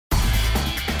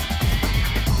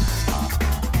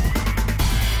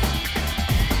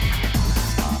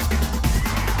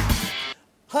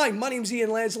Hi, my name's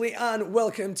Iain Leslie and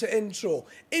welcome to Intro.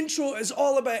 Intro is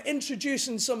all about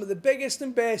introducing some of the biggest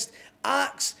and best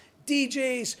acts,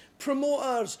 DJs,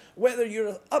 promoters, whether you're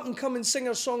an up-and-coming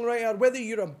singer-songwriter, whether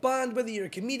you're a band, whether you're a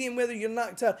comedian, whether you're an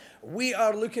actor, we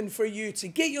are looking for you to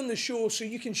get you on the show so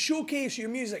you can showcase your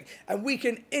music and we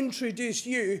can introduce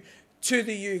you to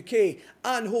the UK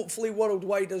and hopefully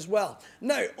worldwide as well.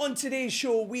 Now, on today's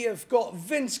show, we have got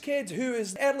Kidd, who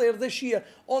is earlier this year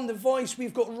on The Voice.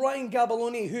 We've got Ryan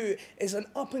Gabalonne, who is an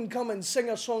up-and-coming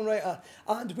singer-songwriter.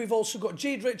 And we've also got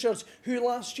Jade Richards, who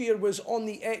last year was on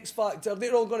the X Factor.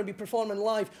 They're all going to be performing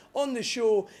live on the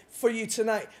show for you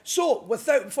tonight. So,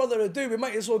 without further ado, we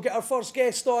might as well get our first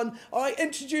guest on. All right,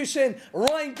 introducing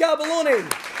Ryan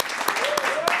Gabalonne.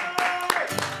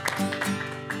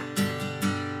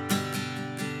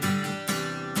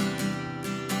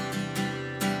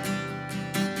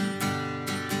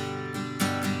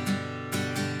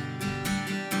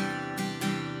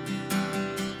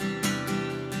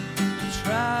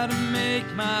 Try to make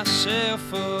myself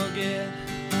forget,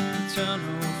 turn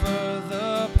over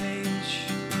the page.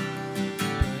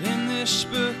 But in this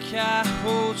book I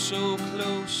hold so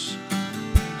close,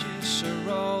 pages are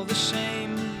all the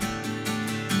same.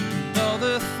 And all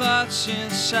the thoughts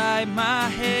inside my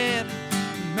head,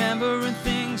 remembering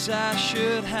things I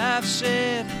should have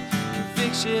said. Can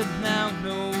fix it now,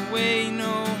 no way,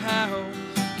 no how.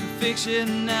 Can fix it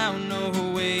now,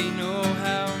 no way, no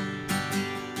how.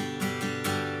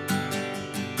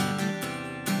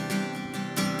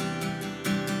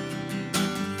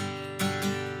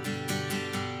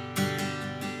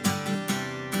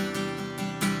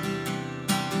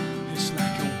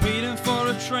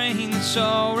 Train that's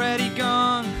already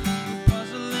gone,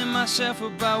 puzzling myself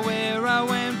about where I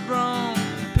went wrong,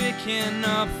 picking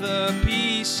up the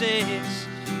pieces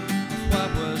of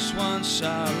what was once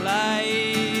our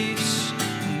lives,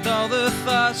 and all the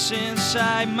thoughts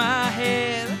inside my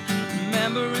head,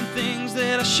 remembering things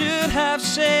that I should have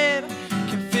said.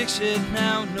 Can fix it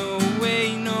now, no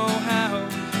way, no how.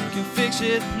 Can fix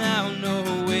it now,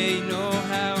 no way, no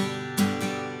how.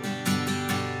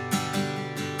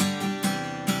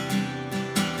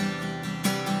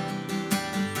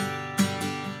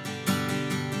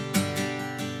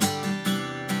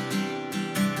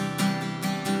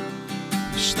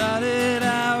 Started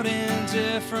out in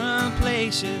different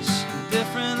places,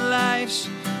 different lives,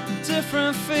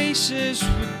 different faces.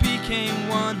 We became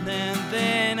one and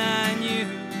then I knew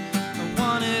I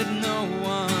wanted no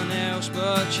one else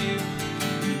but you.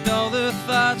 And all the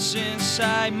thoughts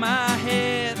inside my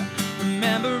head,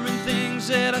 remembering things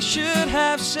that I should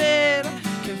have said.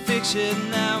 Can fix it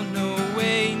now, no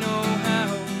way, no how.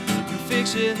 Can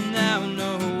fix it now,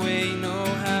 no way, no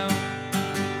how.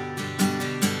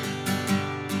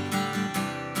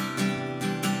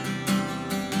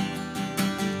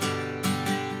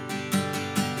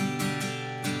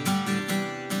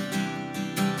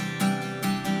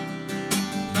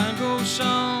 Goes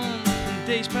on, and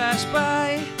days pass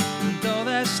by, and all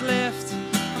that's left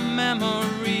are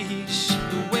memories.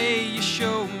 The way you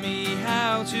showed me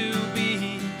how to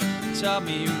be, taught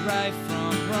me right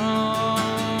from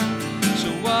wrong. So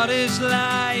what is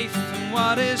life and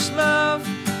what is love?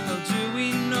 How do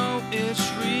we know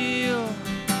it's real?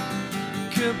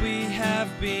 Could we have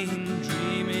been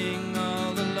dreaming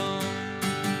all along?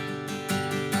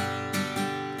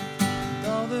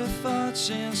 All the thoughts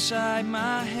inside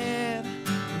my head,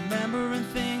 remembering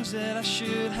things that I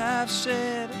should have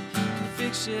said. Can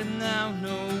fix it now,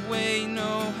 no way,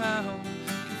 no how.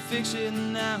 Can fix it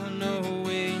now, no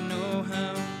way, no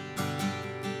how.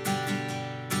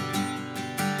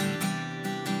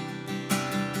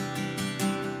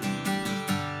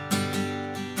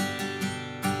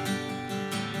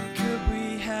 Could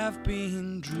we have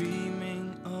been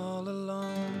dreaming all along?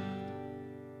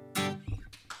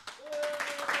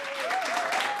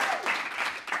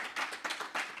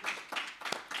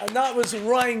 And that was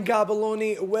Ryan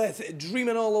Gabalonne with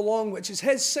Dreaming All Along, which is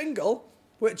his single,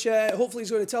 which hopefully he's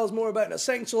going to tell us more about in a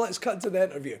second. So let's cut to the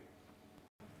interview.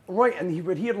 Right, and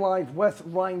we're here live with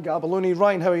Ryan Gabalonne.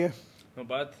 Ryan, how are you? Not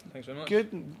bad, thanks very much.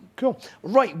 Good, cool.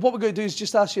 Right, what we're going to do is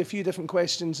just ask you a few different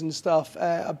questions and stuff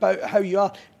about how you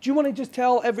are. Do you want to just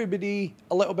tell everybody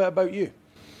a little bit about you?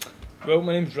 Well,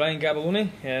 my name's Ryan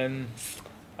Gabalonne.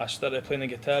 I started playing the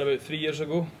guitar about 3 years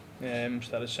ago.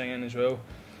 Started singing as well.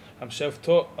 I'm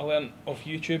self-taught. I learned off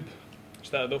YouTube.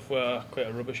 Started off with quite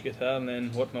a rubbish guitar and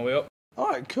then worked my way up. All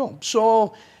right, cool.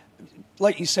 So,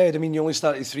 like you said, I mean, you only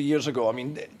started 3 years ago. I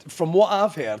mean, from what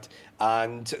I've heard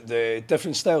and the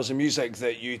different styles of music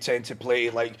that you tend to play,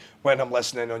 like when I'm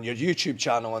listening on your YouTube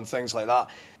channel and things like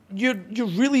that, you're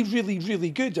really, really, really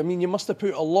good. I mean, you must have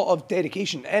put a lot of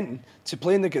dedication in to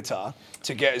playing the guitar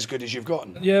to get as good as you've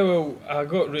gotten. Yeah, well, I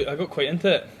got quite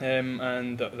into it,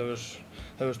 and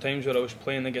there was times where I was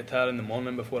playing the guitar in the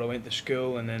morning before I went to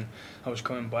school, and then I was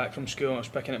coming back from school and I was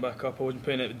picking it back up. I wasn't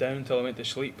putting it down until I went to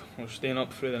sleep. I was staying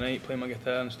up through the night playing my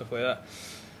guitar and stuff like that.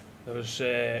 There was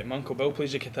my Uncle Bill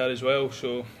plays the guitar as well,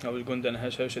 so I was going down to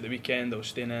his house at the weekend. I was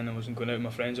staying in, I wasn't going out with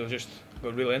my friends. I was just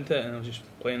got really into it, and I was just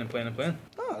playing and playing and playing.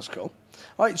 Oh, that's cool.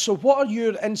 All right, so what are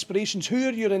your inspirations? Who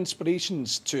are your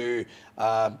inspirations to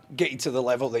get you to the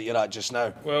level that you're at just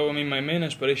now? Well, I mean, my main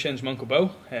inspiration is my Uncle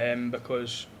Bill,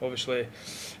 because obviously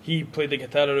he played the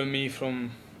guitar around me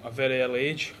from a very early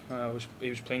age. He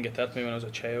was playing guitar to me when I was a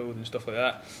child and stuff like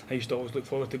that. I used to always look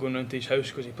forward to going round to his house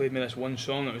because he played me this one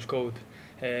song that was called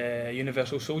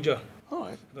Universal Soldier. All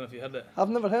right. I don't know if you heard it. I've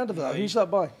never heard of that. Who's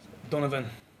that by? Donovan.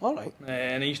 All right.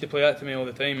 And he used to play that to me all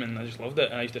the time, and I just loved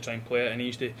it. And I used to try and play it, and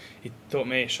he taught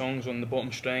me songs on the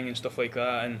bottom string and stuff like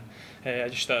that. And I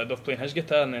just started off playing his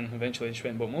guitar, and then eventually I just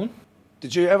went and bought my own.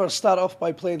 Did you ever start off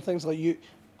by playing things like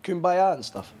Kumbaya and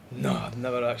stuff? No, I've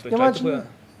never actually tried to play that.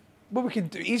 Well, we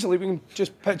can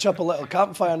just pitch up a little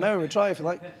campfire now and we'll try if you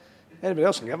like. Anybody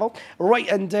else can get involved. Right,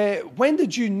 and when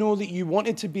did you know that you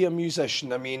wanted to be a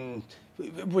musician? I mean,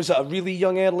 was it a really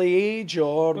young, early age,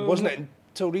 or wasn't it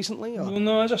until recently? Or? Well,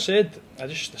 no, as I said, I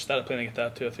just started playing the guitar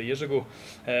 2 or 3 years ago.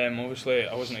 Obviously,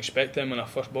 I wasn't expecting when I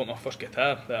first bought my first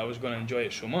guitar that I was going to enjoy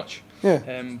it so much.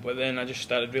 Yeah. But then I just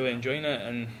started really enjoying it,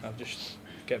 and I've just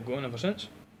kept going ever since.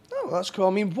 Oh, that's cool.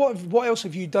 I mean, what else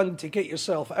have you done to get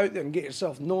yourself out there and get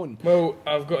yourself known? Well,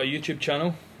 I've got a YouTube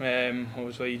channel.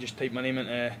 Obviously, you just type my name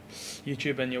into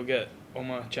YouTube and you'll get on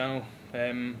my channel.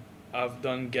 I've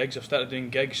done gigs. I've started doing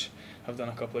gigs. I've done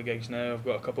a couple of gigs now. I've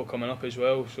got a couple coming up as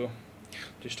well. So,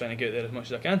 just trying to get there as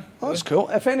much as I can. Oh, that's cool.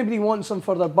 If anybody wants him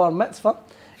for their bar mitzvah,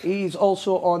 he's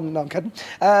also on. No, I'm kidding.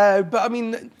 But I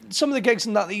mean, some of the gigs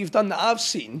and that you've done that I've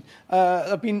seen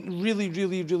have been really,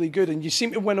 really, really good, and you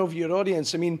seem to win over your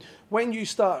audience. I mean, when you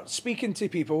start speaking to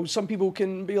people, some people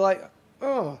can be like,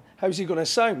 "Oh, how's he going to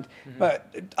sound?" Mm-hmm.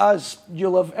 But as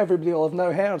everybody will have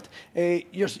now heard,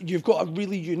 you've got a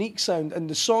really unique sound, and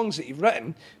the songs that you've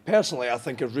written, personally, I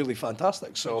think are really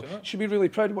fantastic. So you should be really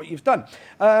proud of what you've done.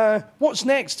 What's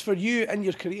next for you and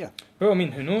your career? Well, I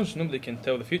mean, who knows? Nobody can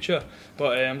tell the future,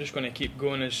 but I'm just going to keep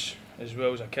going as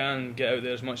well as I can, get out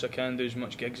there as much as I can, do as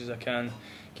much gigs as I can,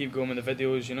 keep going with the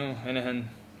videos, you know, anything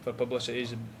for publicity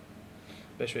is the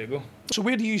best way to go. So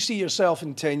where do you see yourself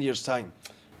in 10 years' time?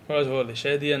 Well, as I've already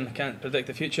said, Ian, I can't predict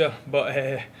the future,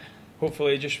 but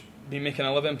hopefully just be making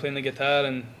a living playing the guitar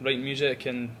and writing music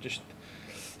and just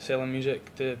selling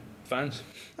music to fans.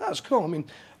 That's cool. I mean,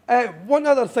 one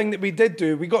other thing that we did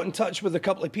do, we got in touch with a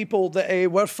couple of people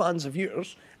that were fans of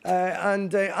yours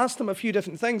and asked them a few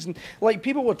different things. And like,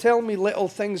 people were telling me little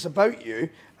things about you,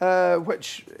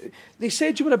 which they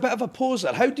said you were a bit of a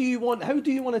poser. How do you want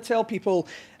to tell people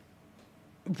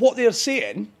what they're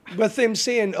saying, with them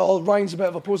saying, "Oh, Ryan's a bit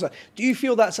of a poser"? Do you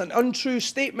feel that's an untrue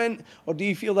statement, or do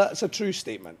you feel that's a true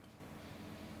statement?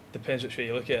 Depends which way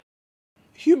you look at it.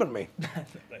 Humour me.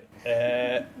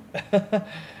 It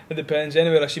depends.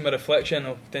 Anywhere I see my reflection,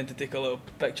 I'll tend to take a little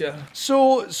picture.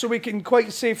 So we can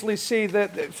quite safely say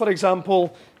that, for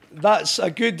example, that's a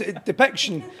good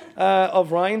depiction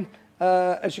of Ryan.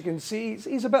 As you can see,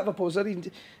 he's a bit of a poser.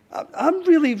 I'm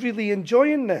really, really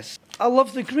enjoying this. I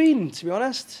love the green, to be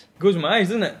honest. Goes with my eyes,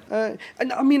 doesn't it?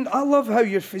 And I mean, I love how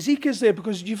your physique is there,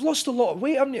 because you've lost a lot of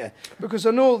weight, haven't you? Because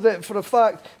I know that for a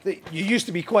fact that you used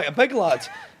to be quite a big lad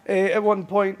at one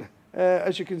point,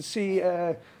 as you can see.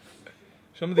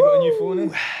 Somebody got a new phone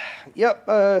in?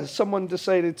 Yep, someone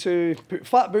decided to put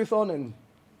Fat Booth on and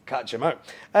catch him out.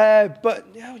 But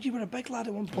yeah, you were a big lad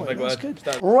at one point. That's good.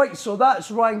 Right, so that's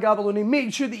Ryan Gabalonne.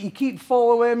 Make sure that you keep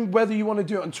following him, whether you want to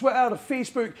do it on Twitter or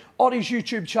Facebook or his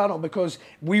YouTube channel, because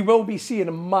we will be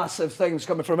seeing massive things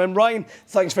coming from him. Ryan,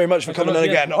 thanks very much for coming in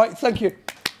again. All right, thank you.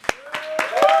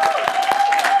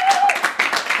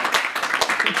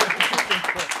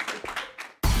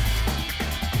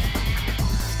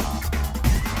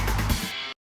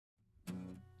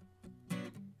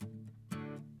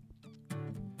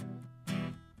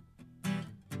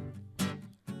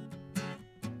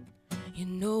 You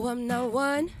know I'm not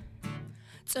one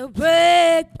to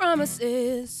break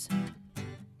promises.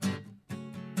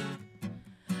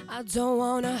 I don't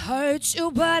wanna hurt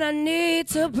you, but I need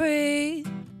to breathe.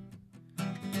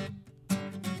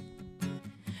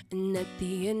 And at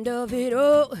the end of it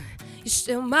all, you're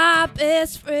still my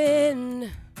best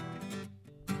friend.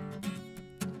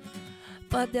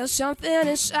 But there's something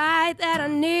inside that I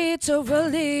need to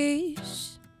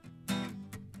release.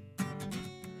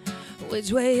 Which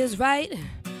way is right?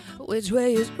 Which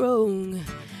way is wrong?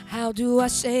 How do I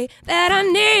say that I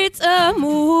need to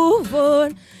move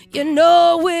on? You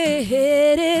know we're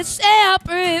headed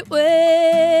separate ways.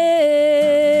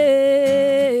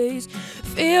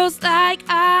 Feels like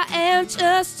I am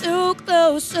just too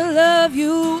close to love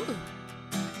you.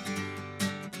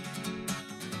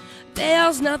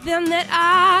 There's nothing that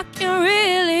I can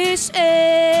really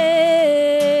say.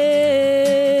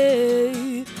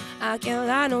 I can't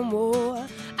lie no more.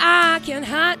 I can't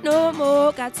hide no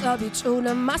more. Got to be true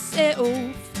to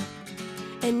myself.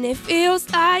 And it feels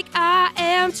like I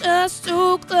am just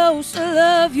too close to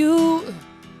love you.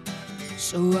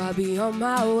 So I'll be on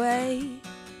my way.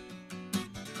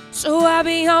 So I'll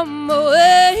be on my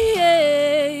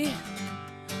way.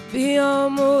 Be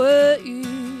on my way.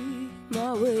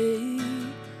 My way.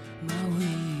 My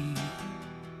way.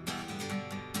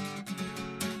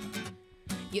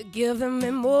 You're giving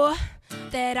me more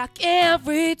that I can't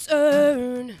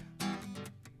return.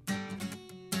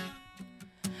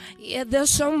 Yeah, there's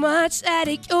so much that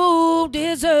you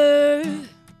deserve.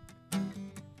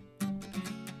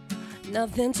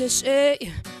 Nothing to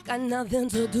say, got nothing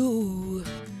to do.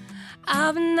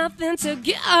 I've nothing to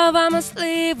give, I'm a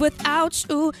slave without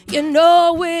you. You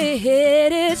know we're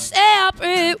headed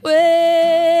separate ways.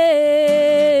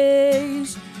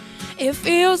 It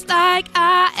feels like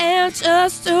I am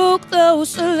just too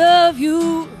close to love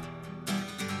you.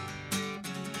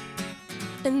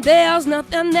 And there's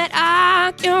nothing that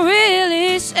I can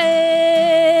really say.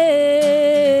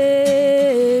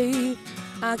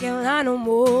 I can't lie no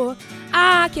more.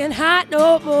 I can't hide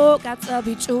no more. Got to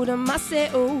be true to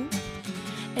myself.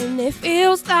 And it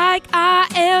feels like I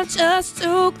am just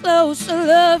too close to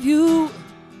love you.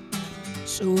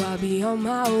 So I'll be on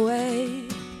my way.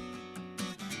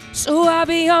 So I'll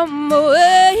be on my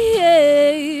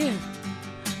way.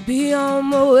 Be on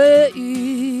my way.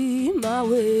 My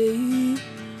way.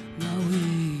 My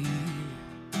way.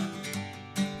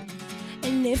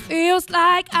 And it feels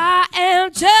like I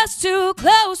am just too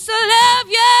close to love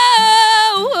you.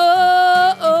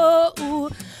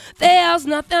 There's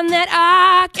nothing that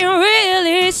I can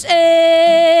really say.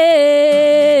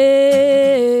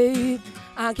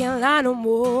 I can't lie no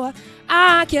more.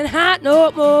 I can't hide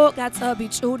no more. Got to be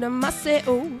true to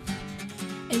myself.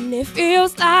 And it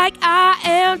feels like I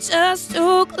am just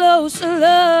too close to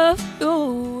love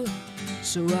you.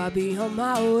 So I'll be on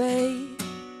my way.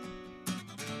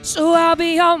 So I'll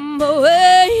be on my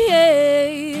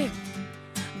way.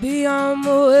 Be on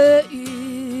my way.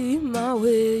 My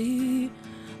way.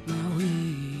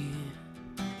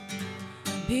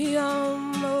 Be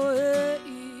on my way.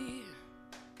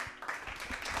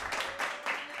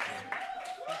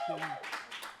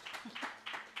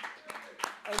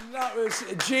 And that was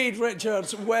Jade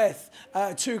Richards with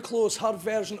Too Close, her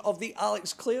version of the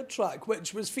Alex Clare track,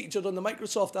 which was featured on the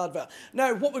Microsoft advert.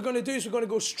 Now, what we're going to do is we're going to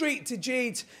go straight to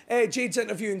Jade's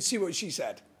interview and see what she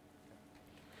said.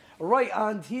 Right,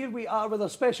 and here we are with our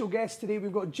special guest today.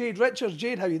 We've got Jade Richards.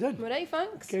 Jade, how you doing? I'm alright,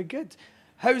 thanks. Good, good.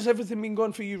 How's everything been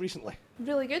going for you recently?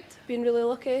 Really good. Been really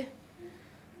lucky.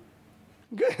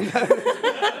 Good.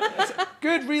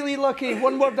 Good, really lucky.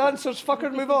 One word answers,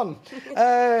 fucker, move on.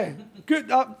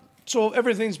 Good. So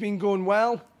everything's been going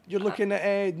well. You're looking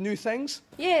at new things?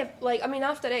 Yeah, like, I mean,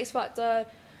 after X Factor,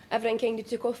 everything kind of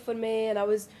took off for me, and I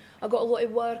got a lot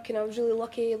of work, and I was really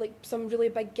lucky, like some really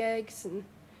big gigs, and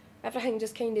everything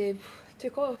just kind of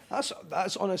took off.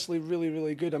 That's honestly really,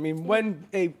 really good. I mean, when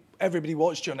everybody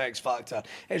watched your X Factor,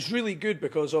 it's really good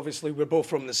because obviously we're both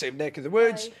from the same neck of the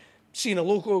woods. Aye. Seeing a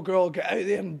local girl get out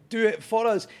there and do it for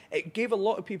us, it gave a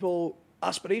lot of people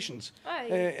aspirations. Aye.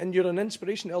 And you're an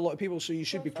inspiration to a lot of people, so you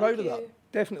should be proud of that.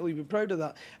 Definitely be proud of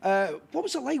that. What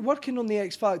was it like working on the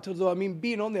X Factor, though? I mean,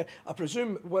 being on there, I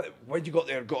presume when you got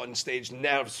there, got on stage,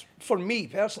 nerves, for me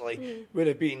personally, would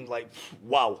have been like,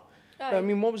 wow. Aye. I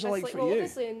mean, what was it like for you?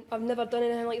 Obviously, I've never done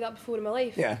anything like that before in my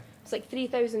life. Yeah. It's like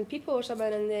 3,000 people or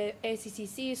something in the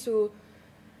SECC, so...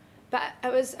 But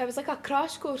it was like a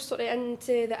crash course sort of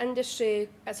into the industry.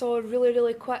 It's all really,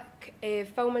 really quick.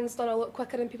 Filming's done a lot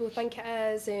quicker than people think it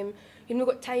is. You've not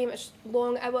got time, it's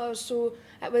long hours, so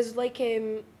it was like...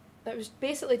 it was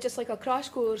basically just like a crash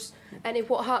course into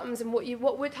what happens and what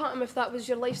would happen if that was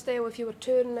your lifestyle, if you were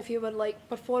touring, if you were like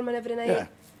performing every night. Yeah.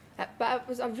 But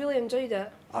I really enjoyed it.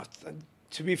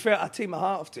 To be fair, I take my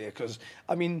hat off to you because,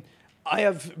 I mean, I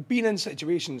have been in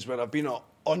situations where I've been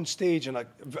on stage in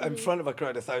front of a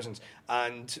crowd of thousands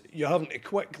and you're having to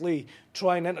quickly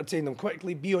try and entertain them,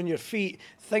 quickly be on your feet,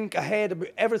 think ahead about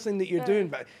everything that you're doing,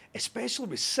 but especially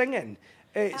with singing,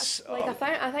 it's...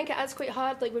 I think it is quite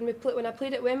hard. Like when I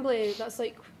played at Wembley, that's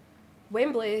like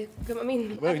Wembley. I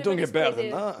mean, Well, you don't get everybody's better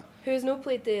played than there. that. Who's not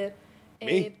played there?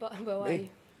 Me. Well, Me. aye.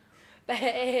 But,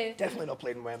 Definitely not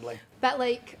played in Wembley. but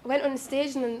like, I went on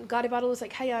stage and then Gary Barlow was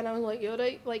like, "Hiya," and I was like, "You're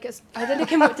right." Like, I didn't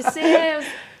know what to say. It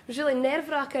was really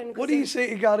nerve-wracking. What do you say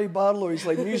to Gary Barlow? He's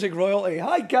like music royalty.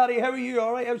 Hi Gary, how are you?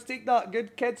 All right, how's take that?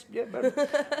 Good kids. Yeah.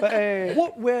 But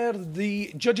what were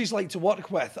the judges like to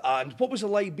work with, and what was it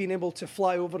like being able to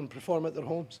fly over and perform at their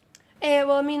homes?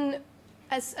 Well, I mean,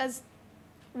 as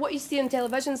what you see on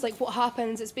television is like what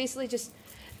happens. It's basically just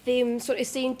them sort of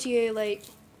saying to you like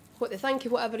what they think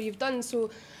of whatever you've done.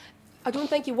 So I don't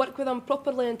think you work with them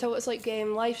properly until it's like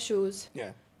live shows.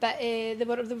 Yeah. But they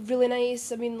were really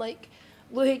nice. I mean, like,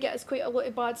 Louis gets quite a lot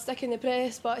of bad stick in the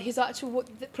press, but he's actually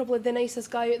probably the nicest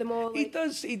guy out of them all. Like,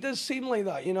 He does seem like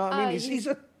that, you know what I mean? He's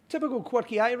a typical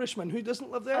quirky Irishman who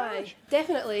doesn't live the Irish.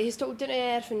 Definitely. He's total down to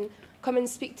earth and come and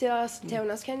speak to us,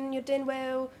 telling us, "Ken, you're doing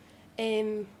well."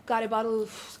 Gary Barlow.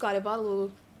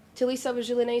 Talisa was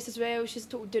really nice as well. She's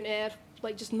total down to earth,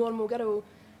 like just normal girl.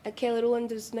 And Kelly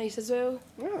Rowland was nice as well.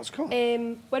 Yeah, that's cool.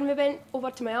 When we went over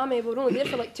to Miami, we were only there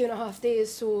for like 2.5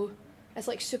 days, so it's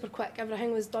like super quick.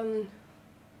 Everything was done.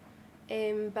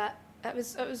 But it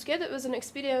was good. It was an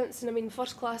experience, and I mean,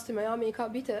 first class to Miami, you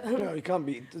can't beat it. No, you can't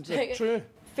beat it. It's true.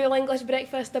 Full English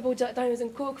breakfast, double Jack Daniels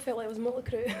and Coke. Felt like it was Motley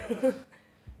Crue.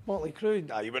 Motley Crue?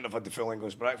 Nah, you wouldn't have had the full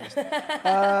English breakfast.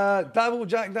 Double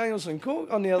Jack Daniels and Coke,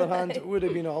 on the other hand, would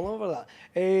have been all over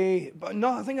that. But no,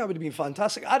 I think that would have been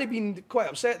fantastic. I'd have been quite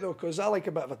upset though, because I like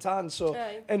a bit of a tan. So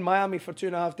in Miami for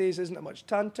 2.5 days isn't that much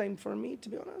tan time for me, to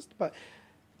be honest. But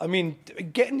I mean,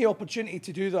 getting the opportunity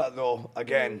to do that though,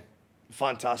 again,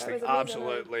 fantastic,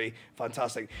 absolutely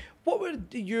fantastic. What were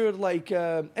your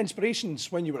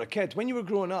inspirations when you were a kid? When you were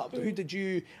growing up, who did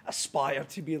you aspire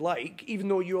to be like? Even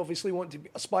though you obviously want to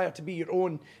aspire to be your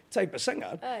own type of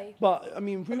singer. Aye. But I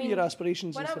mean, who were your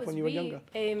aspirations and stuff when you were younger?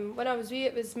 When I was wee,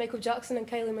 it was Michael Jackson and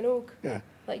Kylie Minogue. Yeah.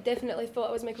 Like, definitely thought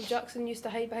it was Michael Jackson. Used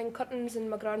to hide behind curtains, and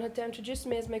my gran had to introduce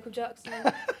me as Michael Jackson.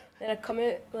 Then I'd come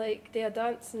out like day a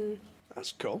dance, and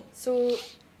that's cool. So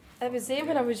it was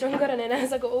when I was younger, and then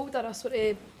as I got older, I sort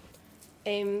of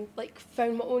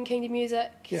found my own kind of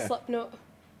music. Yeah. Slipknot,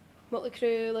 Motley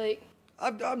Crue, like.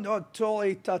 I'm not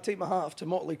totally. I take my hat off to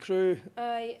Motley Crue.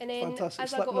 Aye, and then fantastic.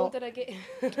 as I got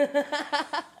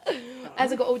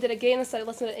older again, I started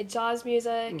listening to jazz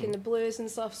music and the blues and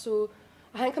stuff. So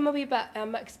I think I'm a wee bit a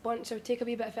mixed bunch. I would take a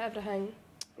wee bit of everything.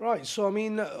 Right, so I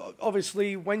mean,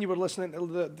 obviously, when you were listening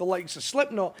to the likes of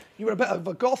Slipknot, you were a bit of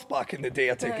a goth back in the day,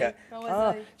 I take it. I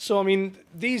was, so I mean,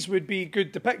 these would be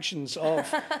good depictions of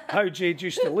how Jade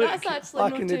used to look That's actually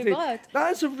back not in the too day. bad.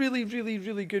 That is a really, really,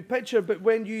 really good picture. But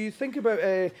when you think about,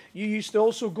 you used to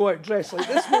also go out dressed like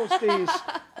this most days.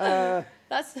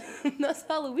 That's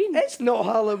Halloween. It's not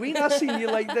Halloween. I seen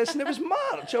you like this, and it was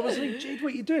March. I was like, Jade,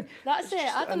 what are you doing? That's it.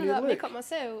 I done that look. makeup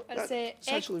myself. It's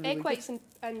egg whites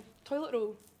and toilet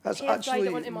roll. That's Hair actually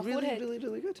dried onto my really, forehead. really,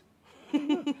 really good.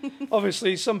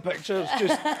 Obviously, some pictures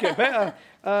just get better.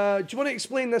 Do you want to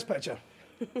explain this picture?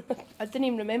 I didn't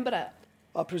even remember it.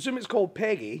 I presume it's called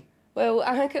Peggy. Well,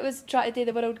 I think it was trying to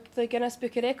do the Guinness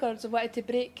Book of Records. I wanted to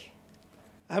break.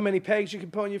 How many pegs you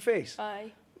can put on your face?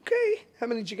 Aye. Okay. How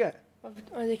many did you get? Oh,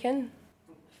 they can.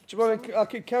 Do you want to, I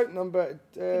could count them, but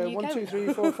 1, count? 2,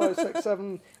 3, 4, 5, 6,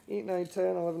 7, 8, 9, 10,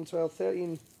 11, 12,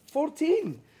 13,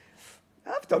 14.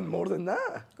 I've done more than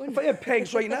that. If I had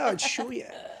pegs right now, I'd show you.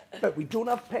 But we don't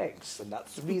have pegs, and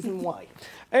that's the reason why.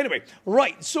 Anyway,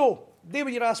 right, so they were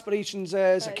your aspirations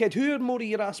as a kid. Who are more of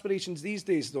your aspirations these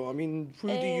days, though? I mean, who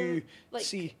do you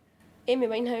see? Amy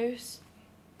Winehouse,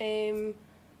 Eminem.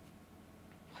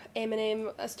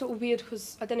 It's total weird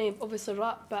because I didn't obviously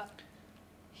rap, but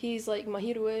he's like my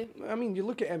hero. I mean, you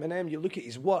look at Eminem, you look at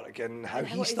his work and how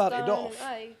he what he's started done, off.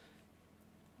 Aye.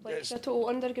 Like he's a total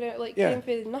underground, yeah. came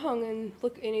for nothing,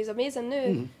 and he's amazing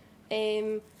now.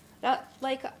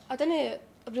 I didn't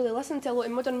really listen to a lot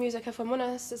of modern music, if I'm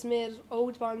honest. It's more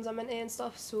old bands I'm into and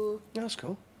stuff. So That's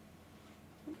cool.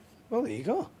 Well, there you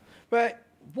go. But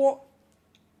what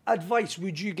advice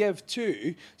would you give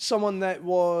to someone that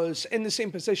was in the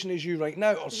same position as you right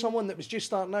now, or someone that was just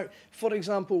starting out, for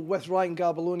example, with Ryan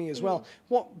Gabalonne as well?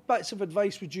 What bits of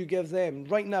advice would you give them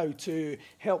right now to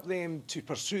help them to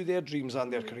pursue their dreams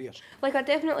and their careers? Like, I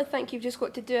definitely think you've just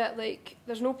got to do it. Like,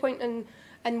 there's no point in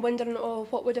wondering, oh,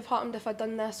 what would have happened if I'd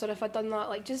done this or if I'd done that.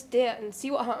 Like, just do it and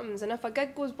see what happens. And if a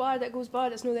gig goes bad, it goes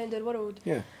bad. It's not the end of the world.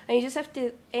 Yeah. And you just have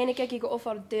to, any gig you get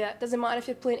offered, do it. Doesn't matter if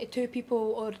you're playing to 2 people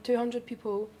or 200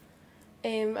 people.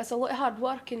 It's a lot of hard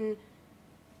work, and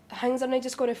things are not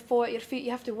just going to fall at your feet. You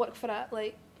have to work for it.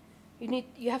 Like,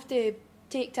 you have to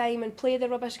take time and play the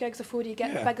rubbish gigs before you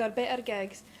get bigger, better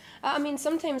gigs. I mean,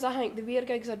 sometimes I think the weird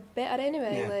gigs are better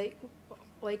anyway,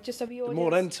 like just a wee audience.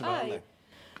 More intimate, aren't they?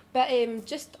 But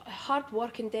just hard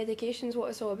work and dedication is what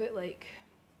it's all about, like.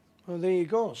 Well, there you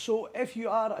go. So if you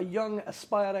are a young,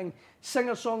 aspiring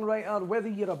singer-songwriter, whether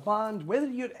you're a band, whether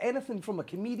you're anything from a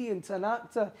comedian to an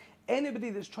actor, anybody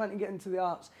that's trying to get into the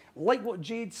arts, like what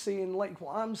Jade's saying, like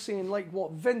what I'm saying, like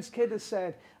what Vince Kidd has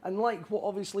said, and like what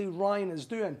obviously Ryan is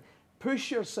doing, push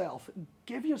yourself,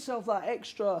 give yourself that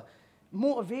extra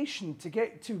motivation to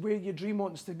get to where your dream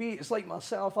wants to be. It's like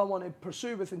myself, I want to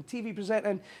pursue within TV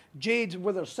presenting, Jade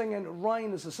with her singing,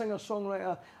 Ryan is a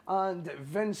singer-songwriter, and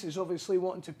Vince is obviously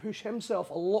wanting to push himself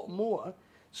a lot more.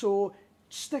 So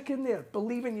stick in there,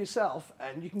 believe in yourself,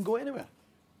 and you can go anywhere.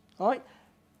 All right?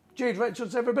 Jade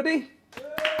Richards, everybody. Thanks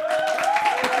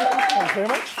very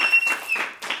much.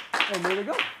 And there we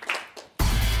go.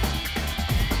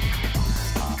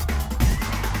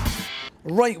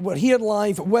 Right, we're here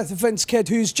live with Vince Kidd,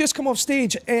 who's just come off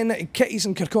stage in Kitties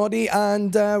and Kirkcaldy,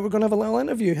 and we're going to have a little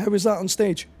interview. How was that on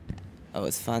stage? Oh, it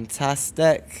was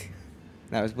fantastic.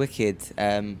 That was wicked.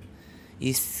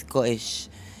 You Scottish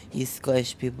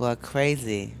people are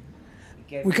crazy.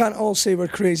 We can't all say we're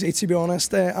crazy, to be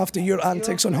honest, after your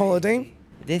antics on holiday.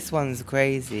 This one's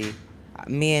crazy.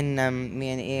 Me and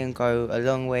Iain go a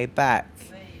long way back.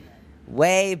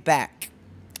 Way back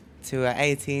to an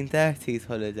 1830s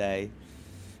holiday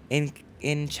in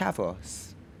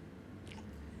Chavos.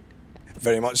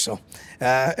 Very much so.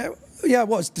 Yeah, it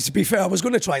was. To be fair, I was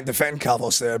going to try and defend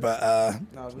Chavos there, but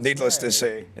needless to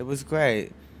say. It was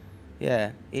great.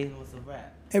 Yeah, Iain was a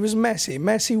rep. It was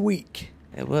messy week.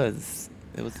 It was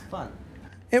fun.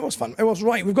 It was fun. It was.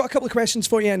 Right, we've got a couple of questions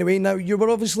for you anyway. Now, you were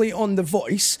obviously on The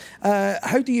Voice.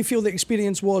 How do you feel the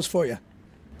experience was for you?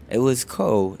 It was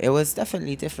cool. It was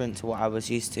definitely different to what I was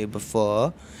used to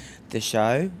before the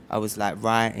show. I was like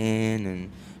writing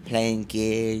and playing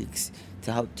gigs.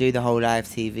 To help do the whole live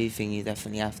TV thing, you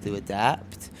definitely have to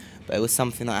adapt. But it was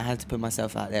something that I had to put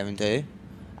myself out there and do.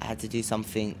 I had to do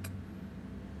something.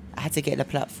 I had to get the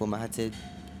platform. I had to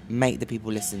make the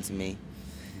people listen to me.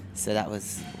 So that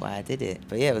was why I did it.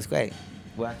 But yeah, it was great.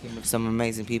 Working with some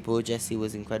amazing people. Jessie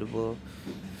was incredible.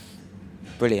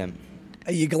 Brilliant.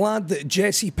 Are you glad that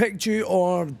Jessie picked you,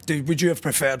 or would you have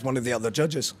preferred one of the other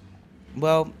judges?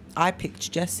 Well, I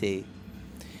picked Jessie.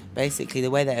 Basically, the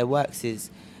way that it works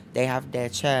is they have their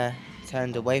chair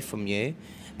turned away from you,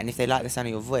 and if they like the sound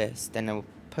of your voice, then they'll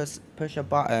push a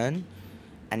button,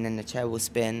 and then the chair will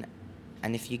spin,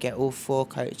 and if you get all 4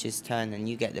 coaches turned, then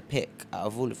you get the pick out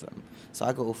of all of them. So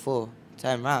I got all 4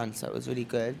 turned round, so it was really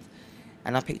good.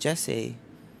 And I picked Jessie,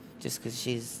 just because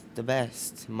she's the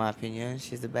best, in my opinion.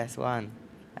 She's the best one.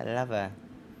 I love her.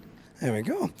 There we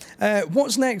go.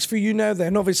 What's next for you now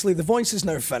then? Obviously, The Voice is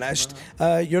now finished.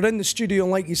 You're in the studio,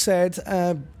 like you said,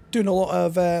 doing a lot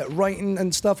of writing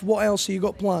and stuff. What else have you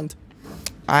got planned?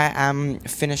 I am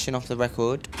finishing off the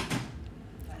record.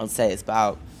 I'd say it's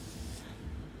about...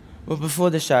 Well,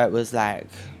 before the show, it was like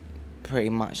pretty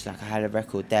much like I had a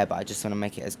record there, but I just want to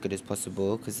make it as good as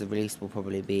possible because the release will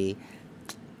probably be...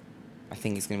 I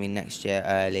think it's going to be next year,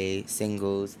 early.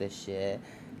 Singles this year.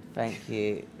 Thank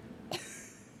you.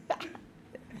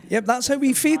 Yep, that's how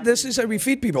we feed. This is how we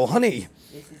feed people, honey.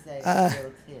 This is a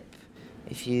little tip.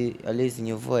 If you are losing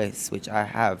your voice, which I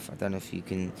have, I don't know if you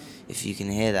can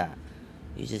hear that.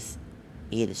 You just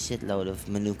eat a shitload of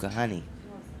Manuka honey.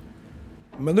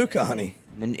 Manuka honey?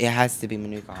 It has to be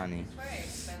Manuka honey.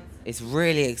 It's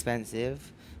really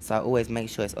expensive, so I always make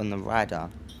sure it's on the rider,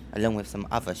 along with some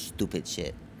other stupid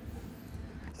shit.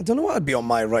 I don't know what would be on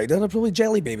my rider. They're probably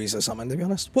jelly babies or something, to be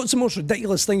honest. What's the most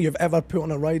ridiculous thing you've ever put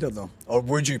on a rider, though? Or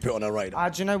would you put on a rider?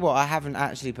 Do you know what? I haven't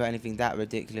actually put anything that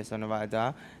ridiculous on a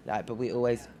rider. Like, but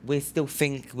we're still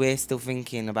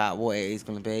thinking about what it is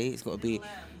going to be. It's got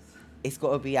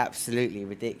to be absolutely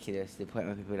ridiculous to the point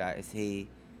where people are like,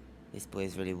 this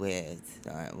boy's really weird.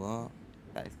 Like, what?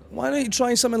 Why don't you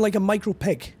try something like a micro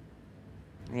pig?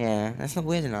 Yeah, that's not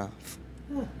weird enough.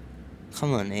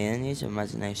 Come on, Iain, use your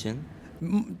imagination.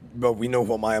 Well, we know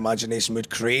what my imagination would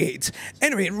create.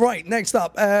 Anyway, right, next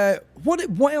up,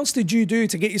 what else did you do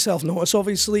to get yourself noticed?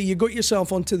 Obviously, you got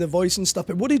yourself onto The Voice and stuff,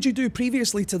 but what did you do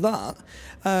previously to that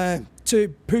to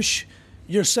push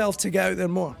yourself to get out there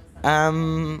more?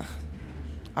 I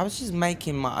was just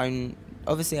making my own...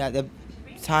 Obviously, at the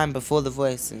time before The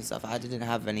Voice and stuff, I didn't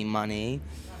have any money.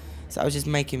 So I was just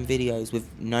making videos with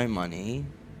no money,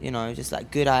 you know, just like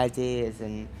good ideas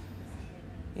and...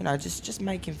 You know, just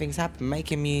making things happen,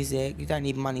 making music. You don't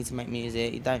need money to make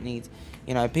music. You don't need,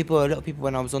 you know, a lot of people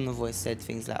when I was on The Voice said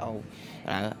things like, oh, you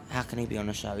know, how can he be on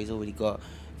a show? He's already got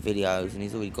videos and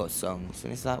he's already got songs.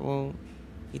 And it's like, well,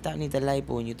 You don't need a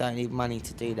label and you don't need money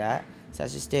to do that. So I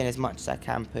was just doing as much as I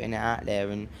can, putting it out there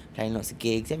and playing lots of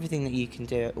gigs, everything that you can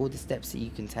do, all the steps that you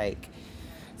can take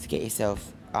to get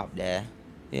yourself up there.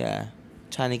 Yeah,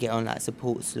 trying to get on like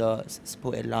support slots,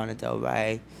 supported Lana Del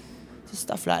Rey, just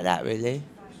stuff like that really.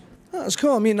 That's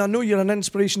cool. I mean, I know you're an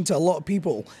inspiration to a lot of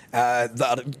people that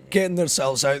are getting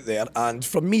themselves out there. And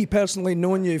from me personally,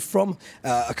 knowing you from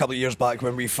a couple of years back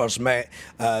when we first met,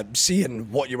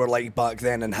 seeing what you were like back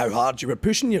then and how hard you were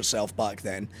pushing yourself back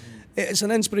then, it's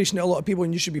an inspiration to a lot of people,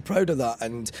 and you should be proud of that.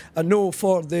 And I know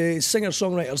for the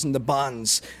singer-songwriters and the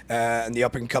bands and the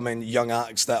up-and-coming young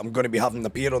acts that I'm going to be having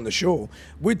appear on the show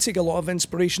would take a lot of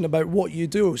inspiration about what you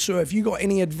do. So have you got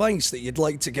any advice that you'd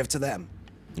like to give to them?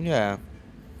 Yeah.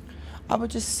 I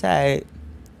would just say,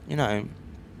 you know,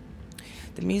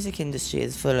 the music industry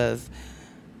is full of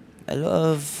a lot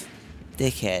of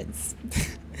dickheads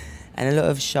and a lot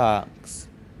of sharks.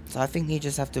 So I think you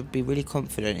just have to be really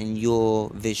confident in your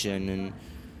vision and,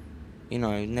 you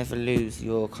know, never lose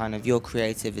your your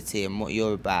creativity and what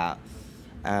you're about.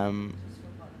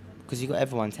 Because you've got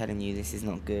everyone telling you this is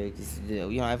not good,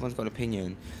 everyone's got an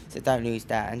opinion. So don't lose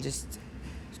that and just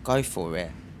go for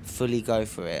it, fully go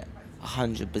for it.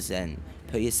 100%.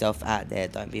 Put yourself out there.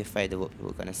 Don't be afraid of what people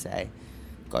are going to say.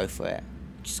 Go for it.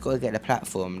 Just got to get a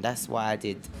platform. That's why I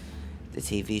did the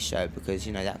TV show, because,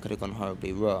 that could have gone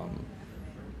horribly wrong.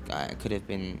 I could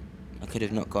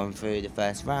have not gone through the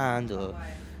first round, or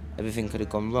everything could have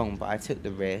gone wrong, but I took the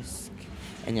risk.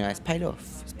 And, it's paid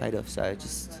off. It's paid off. So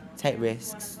just take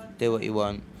risks. Do what you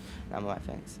want. I'm all right,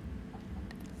 thanks.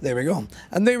 There we go.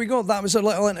 And there we go. That was a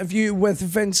little interview with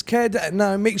Vince Kidd.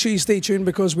 Now, make sure you stay tuned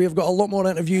because we have got a lot more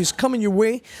interviews coming your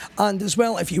way. And as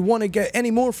well, if you want to get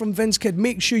any more from Vince Kidd,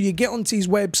 make sure you get onto his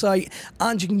website,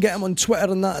 and you can get him on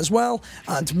Twitter and that as well.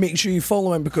 And make sure you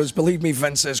follow him because, believe me,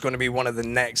 Vince is going to be one of the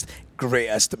next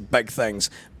greatest big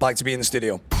things. Back to be in the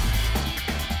studio.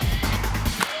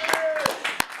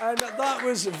 And that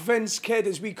was Vince Kidd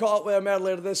as we caught up with him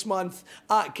earlier this month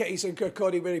at Kitty's in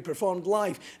Kirkcaldy where he performed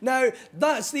live. Now,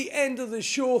 that's the end of the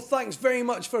show. Thanks very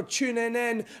much for tuning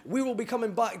in. We will be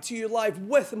coming back to you live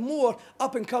with more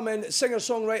up-and-coming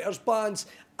singer-songwriters, bands,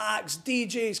 acts,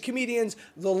 DJs, comedians,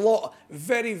 the lot,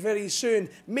 very, very soon.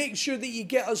 Make sure that you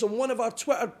get us on one of our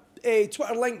Twitter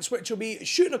links, which will be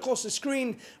shooting across the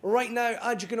screen right now,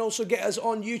 and you can also get us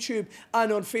on YouTube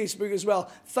and on Facebook as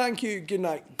well. Thank you. Good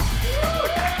night.